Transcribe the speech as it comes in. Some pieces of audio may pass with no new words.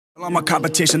All my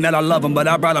competition that I love them, but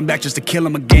I brought them back just to kill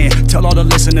them again. Tell all the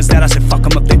listeners that I said fuck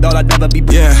them up, they thought I'd never be.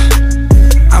 Yeah,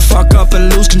 I fuck up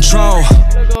and lose control.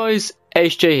 Hello guys,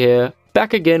 HJ here,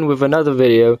 back again with another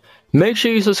video. Make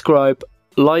sure you subscribe,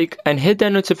 like, and hit that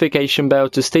notification bell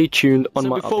to stay tuned on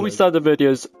my Before we start the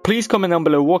videos, please comment down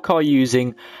below what car you're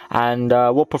using and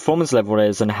what performance level it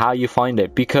is and how you find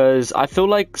it, because I feel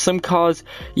like some cars,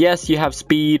 yes, you have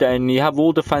speed and you have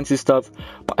all the fancy stuff,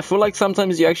 but I feel like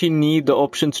sometimes you actually need the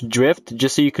option to drift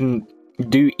just so you can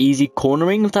do easy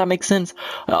cornering, if that makes sense.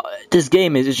 This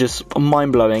game is just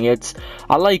mind-blowing.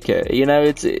 I like it, you know.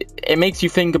 It makes you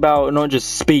think about not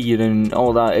just speed and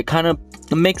all that. It kind of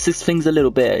mixes things a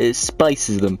little bit. It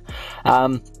spices them.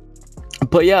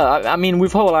 But yeah, I mean,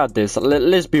 we've all had this.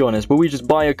 Let's be honest, but we just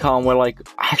buy a car and we're like,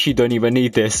 I actually don't even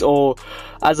need this. Or,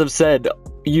 as I've said,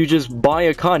 you just buy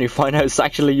a car and you find out it's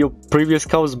actually your previous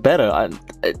car was better. And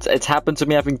it's happened to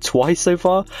me, I think, twice so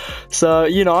far. So,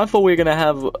 you know, I thought we were going to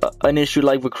have an issue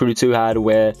like the Crew 2 had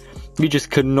where you just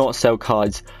could not sell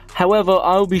cards. However,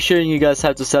 I'll be showing you guys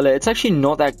how to sell it. It's actually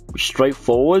not that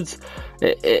straightforward.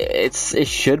 It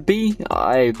should be,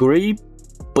 I agree,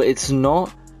 but it's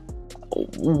not.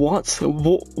 What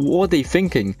are they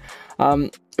thinking?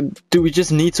 Do we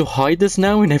just need to hide this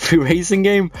now in every racing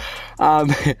game?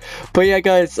 But yeah,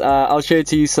 guys, I'll show it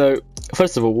to you. So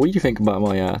first of all, what do you think about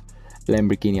my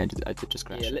Lamborghini? I did just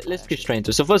crash. Yeah, let's get straight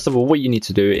into it. So first of all, what you need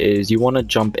to do is you want to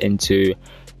jump into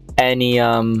any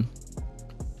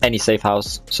safe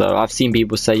house. So I've seen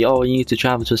people say, oh, you need to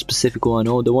travel to a specific one,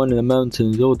 or the one in the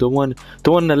mountains, or the one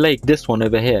in the lake, this one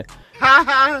over here.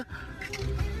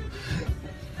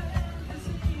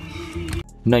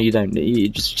 No, you don't. You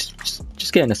just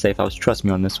get in a safe house. Trust me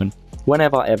on this one.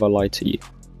 Whenever I ever lie to you,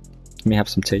 let me have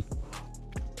some tea.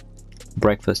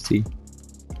 Breakfast tea.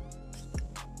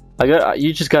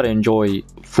 You just gotta enjoy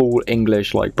full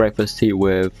English like breakfast tea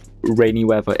with rainy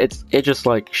weather. It just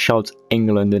like shouts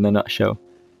England in a nutshell.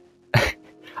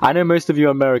 I know most of you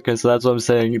are American, so that's what I'm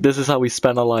saying. This is how we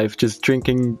spend our life, just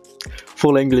drinking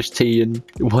full English tea and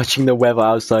watching the weather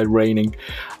outside raining.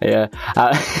 Yeah.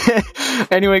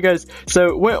 Anyway, guys,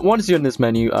 so once you're in this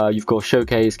menu, you've got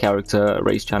showcase, character,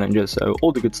 race challenges, so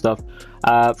all the good stuff.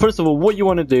 First of all, what you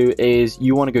want to do is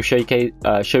you want to go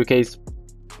showcase.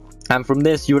 And from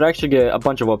this, you would actually get a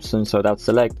bunch of options. So that's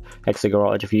select, exit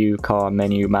garage, view, car,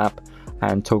 menu, map,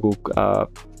 and toggle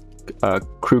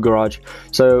crew garage.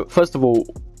 So first of all,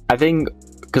 I think,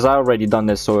 because I already done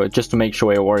this, so just to make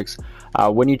sure it works,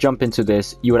 when you jump into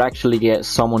this, you would actually get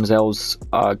someone else's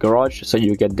garage, so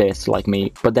you get this, like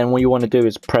me. But then what you want to do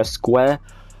is press square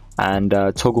and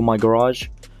toggle my garage.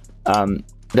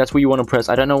 That's what you want to press.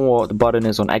 I don't know what the button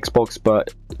is on Xbox,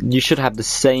 but you should have the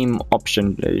same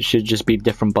option. It should just be a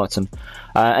different button.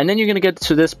 And then you're going to get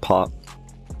to this part.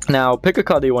 Now, pick a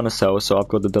car that you want to sell. So I've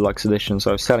got the deluxe edition,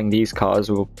 so selling these cars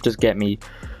will just get me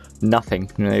nothing.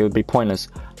 You know, it would be pointless.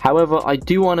 However, I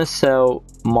do want to sell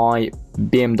my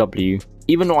BMW,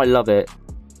 even though I love it,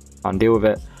 I'll deal with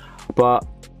it, but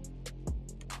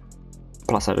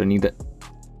plus I don't need it.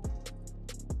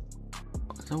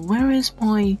 So where is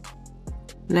my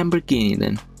Lamborghini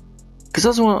then? Because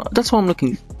that's what I'm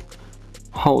looking.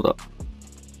 Hold up,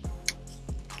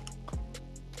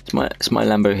 it's my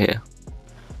Lambo here.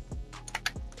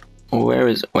 Where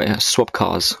is? Wait, swap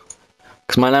cars.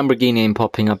 Because my Lamborghini ain't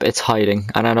popping up. It's hiding,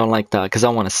 and I don't like that. Because I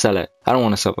want to sell it. I don't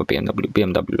want to sell a BMW.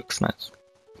 BMW looks nice,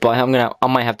 but I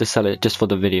might have to sell it just for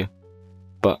the video.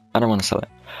 But I don't want to sell it.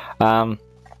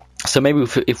 So maybe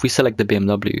if we select the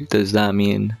BMW, does that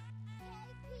mean?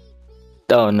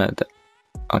 Oh no.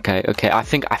 Okay. I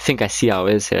think I see how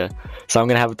it is here. So I'm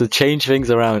gonna have to change things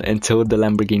around until the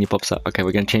Lamborghini pops up. Okay,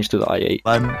 we're gonna change to the i8.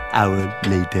 1 hour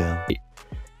later.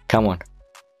 Come on.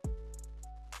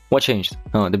 What changed?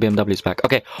 Oh, the BMW is back.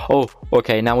 Okay. Oh,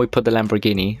 okay. Now we put the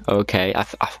Lamborghini. Okay.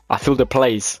 I feel the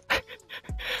place.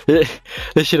 This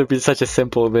should have been such a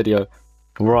simple video.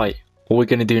 Right. What we're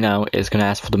gonna do now is gonna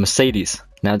ask for the Mercedes.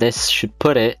 Now this should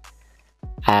put it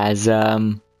as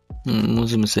what's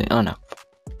the Mercedes? Oh no,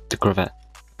 the Corvette.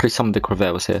 Please tell me the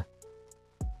Corvette was here.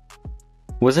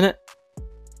 Wasn't it?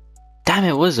 Damn,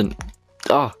 it wasn't.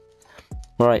 Oh,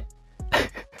 right.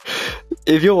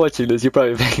 If you're watching this, you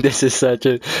probably think this is such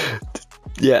a...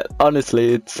 Yeah,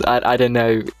 honestly, I don't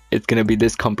know it's gonna be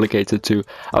this complicated too.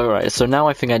 Alright, so now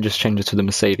I think I just changed it to the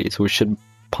Mercedes, which should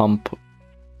pump...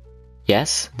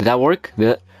 Yes? Did that work?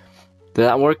 Did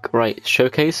that work? Right,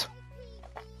 showcase.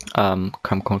 Come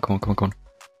on.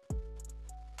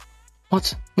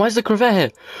 What? Why is the Corvette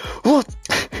here? What?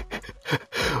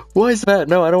 Why is that?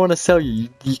 No, I don't want to sell you.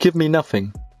 You give me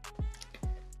nothing.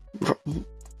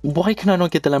 Why can I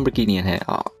not get the Lamborghini in here?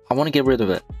 I want to get rid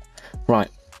of it. Right.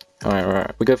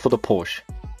 Alright, we go for the Porsche.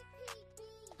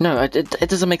 No, it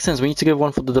doesn't make sense. We need to go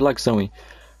one for the deluxe, don't we?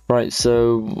 Right,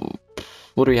 so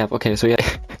what do we have? Okay, so yeah.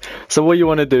 So what you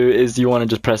want to do is you want to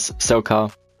just press sell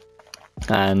car,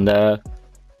 and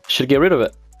should get rid of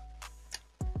it.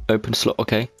 Open slot.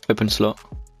 Okay, open slot.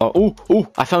 Oh,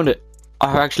 I found it.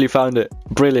 I actually found it.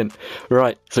 Brilliant.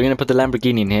 Right, so we're gonna put the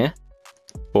Lamborghini in here.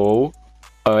 Oh,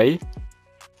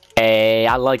 hey,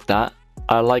 I like that.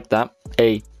 I like that.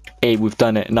 Hey, we've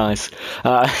done it. Nice.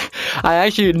 I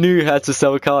actually knew how to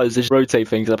sell cars. Just rotate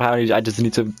things. Apparently, I just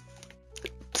need to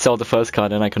sell the first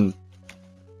card, and I can.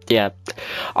 Yeah.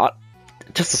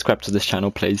 Just subscribe to this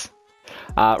channel, please.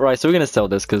 Right, so we're gonna sell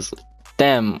this because,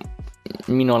 damn,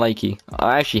 me not likey.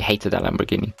 I actually hated that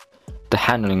Lamborghini. The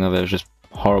handling of it was just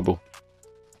horrible.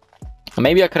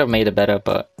 Maybe I could have made it better,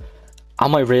 but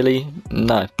am I really?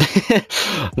 No.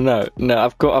 no.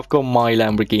 I've got my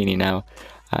Lamborghini now,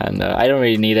 and I don't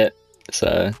really need it.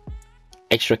 So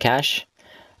extra cash.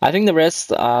 I think the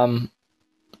rest I'm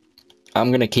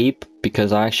gonna keep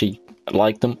because I actually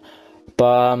like them.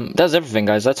 But that's everything,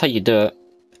 guys. That's how you do it.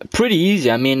 Pretty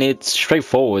easy. I mean, it's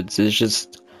straightforward. It's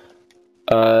just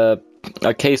a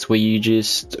case where you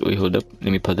just wait, hold up.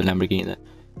 Let me put the Lamborghini there.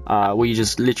 Where you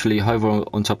just literally hover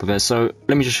on top of it. So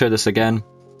let me just show this again.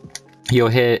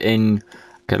 You're here in.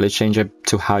 Okay, let's change it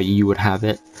to how you would have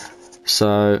it.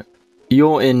 So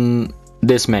you're in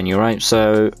this menu, right?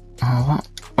 So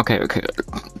okay.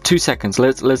 2 seconds.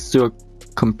 Let's do a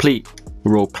complete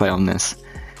role play on this.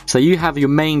 So you have your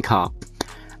main car,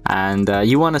 and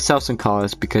you want to sell some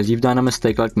cars because you've done a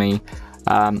mistake like me.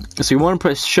 So you want to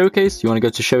press showcase. You want to go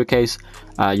to showcase.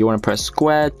 You want to press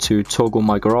square to toggle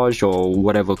my garage or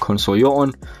whatever console you're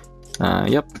on.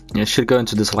 Yep, it should go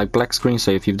into this like black screen.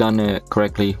 So if you've done it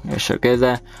correctly, it should go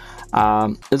there.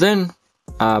 Then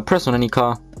press on any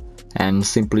car and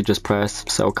simply just press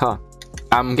sell car.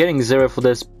 I'm getting 0 for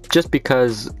this just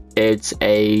because it's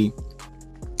a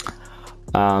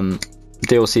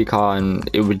DLC car, and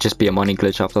it would just be a money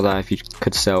glitch after that if you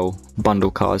could sell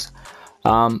bundle cars.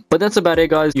 But that's about it,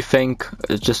 guys. You think,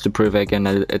 just to prove it again,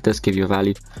 it does give you a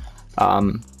value.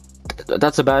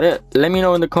 That's about it. Let me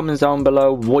know in the comments down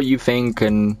below what you think,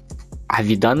 and have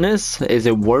you done this? Is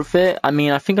it worth it? I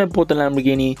mean, I think I bought the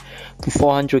Lamborghini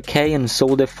for 400k and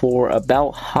sold it for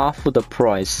about half of the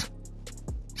price.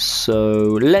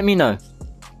 So let me know.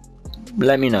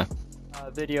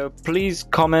 Video, please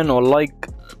comment or like,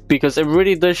 because it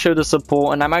really does show the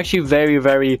support, and I'm actually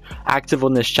very active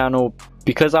on this channel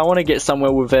because I want to get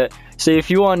somewhere with it. So if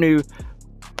you are new,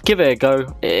 give it a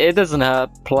go. It doesn't hurt,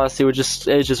 plus it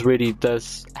just really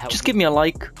does help. Just give me a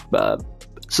like,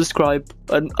 subscribe,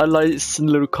 and a nice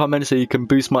little comment so you can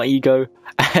boost my ego.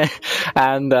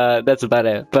 And that's about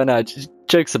it. But no,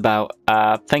 jokes about.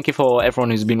 Thank you for everyone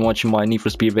who's been watching my Need for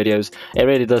Speed videos. It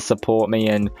really does support me,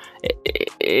 and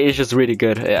it's just really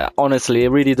good. Yeah, honestly, it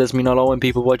really does mean a lot when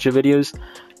people watch your videos.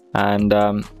 And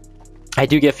I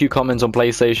do get a few comments on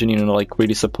PlayStation, you know, like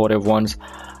really supportive ones.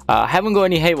 I haven't got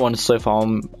any hate ones so far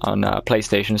on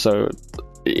PlayStation, so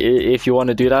if you want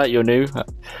to do that, you're new,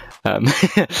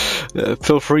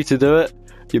 feel free to do it.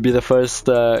 You'll be the first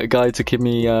guy to give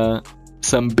me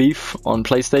some beef on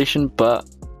PlayStation. But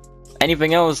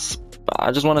anything else,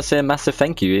 I just want to say a massive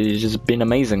thank you. It's just been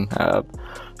amazing.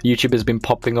 YouTube has been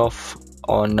popping off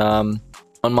on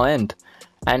my end,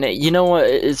 and you know what,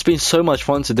 it's been so much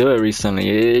fun to do it recently.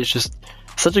 It's just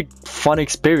such a fun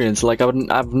experience. Like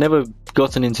I've never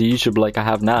gotten into YouTube like I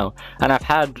have now, and I've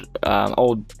had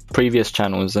old previous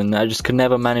channels, and I just could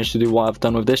never manage to do what I've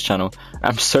done with this channel.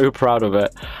 I'm so proud of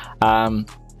it.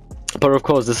 But of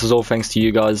course, this is all thanks to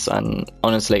you guys, and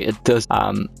honestly, it does.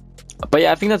 But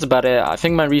yeah, I think that's about it. I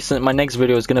think my next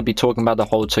video is going to be talking about the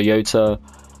whole Toyota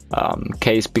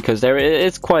case, because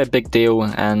it's quite a big deal,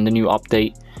 and the new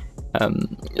update.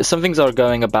 Some things are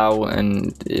going about,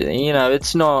 and you know,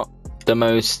 it's not the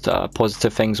most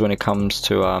positive things when it comes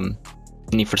to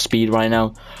Need for Speed right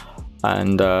now,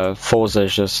 and Forza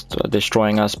is just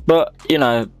destroying us. But you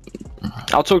know,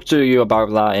 I'll talk to you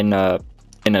about that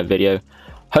in a video.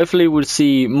 Hopefully we'll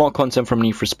see more content from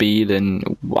Need for Speed,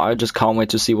 and I just can't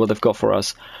wait to see what they've got for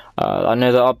us. I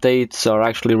know the updates are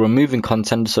actually removing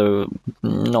content, so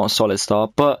not a solid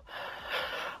start. But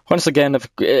once again, if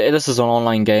this is an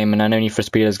online game, and I know Need for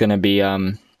Speed is going to be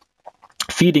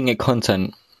feeding it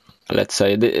content, let's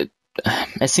say.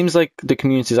 It seems like the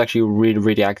community is actually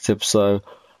really active, so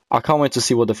I can't wait to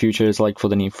see what the future is like for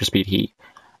the Need for Speed Heat.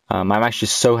 I'm actually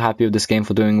so happy with this game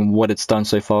for doing what it's done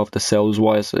so far with the sales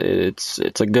wise. It's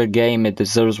a good game. It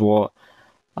deserves what's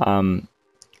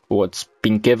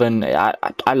been given.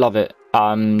 I love it.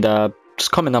 And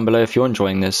just comment down below if you're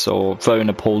enjoying this, or vote in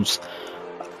the polls.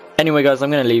 Anyway guys, I'm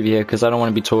gonna leave you here because I don't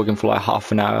want to be talking for like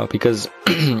half an hour, because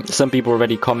some people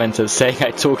already commented saying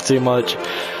I talk too much.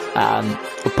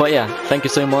 But yeah, thank you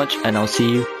so much, and I'll see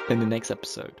you in the next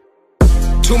episode.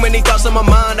 Too many thoughts on my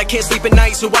mind, I can't sleep at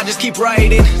night, so I just keep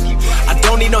writing. I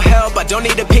don't need no help, I don't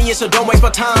need opinions, so don't waste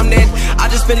my time then. I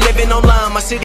just been living online, my city